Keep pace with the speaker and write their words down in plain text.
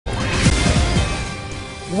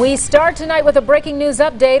We start tonight with a breaking news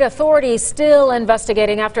update. Authorities still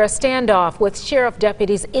investigating after a standoff with sheriff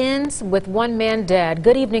deputies ends with one man dead.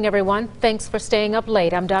 Good evening, everyone. Thanks for staying up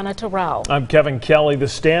late. I'm Donna Terrell. I'm Kevin Kelly. The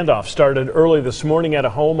standoff started early this morning at a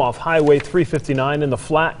home off Highway 359 in the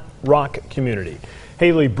Flat Rock community.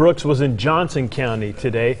 Haley Brooks was in Johnson County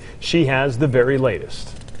today. She has the very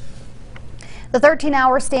latest. The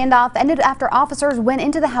 13-hour standoff ended after officers went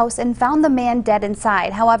into the house and found the man dead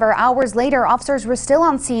inside. However, hours later, officers were still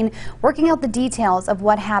on scene working out the details of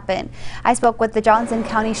what happened. I spoke with the Johnson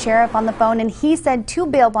County Sheriff on the phone, and he said 2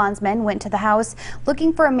 bail bondsmen went to the house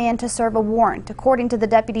looking for a man to serve a warrant. According to the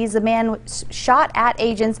deputies, the man shot at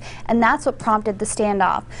agents, and that's what prompted the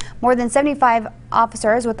standoff. More than 75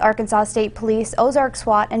 officers with Arkansas State Police, Ozark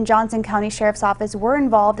SWAT, and Johnson County Sheriff's Office were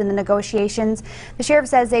involved in the negotiations. The sheriff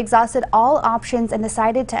says they exhausted all options and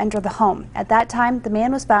decided to enter the home. At that time, the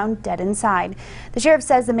man was found dead inside. The sheriff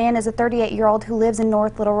says the man is a 38-year-old who lives in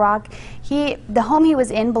North Little Rock. The home he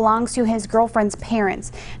was in belongs to his girlfriend's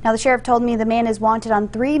parents. Now, the sheriff told me the man is wanted on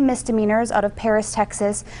 3 misdemeanors out of Paris,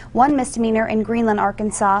 Texas, 1 misdemeanor in Greenland,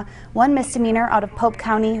 Arkansas, 1 misdemeanor out of Pope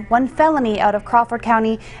County, 1 felony out of Crawford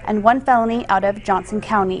County, and 1 felony out of Johnson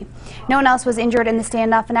County. No one else was injured in the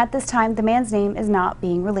standoff, and at this time, the man's name is not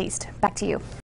being released. Back to you.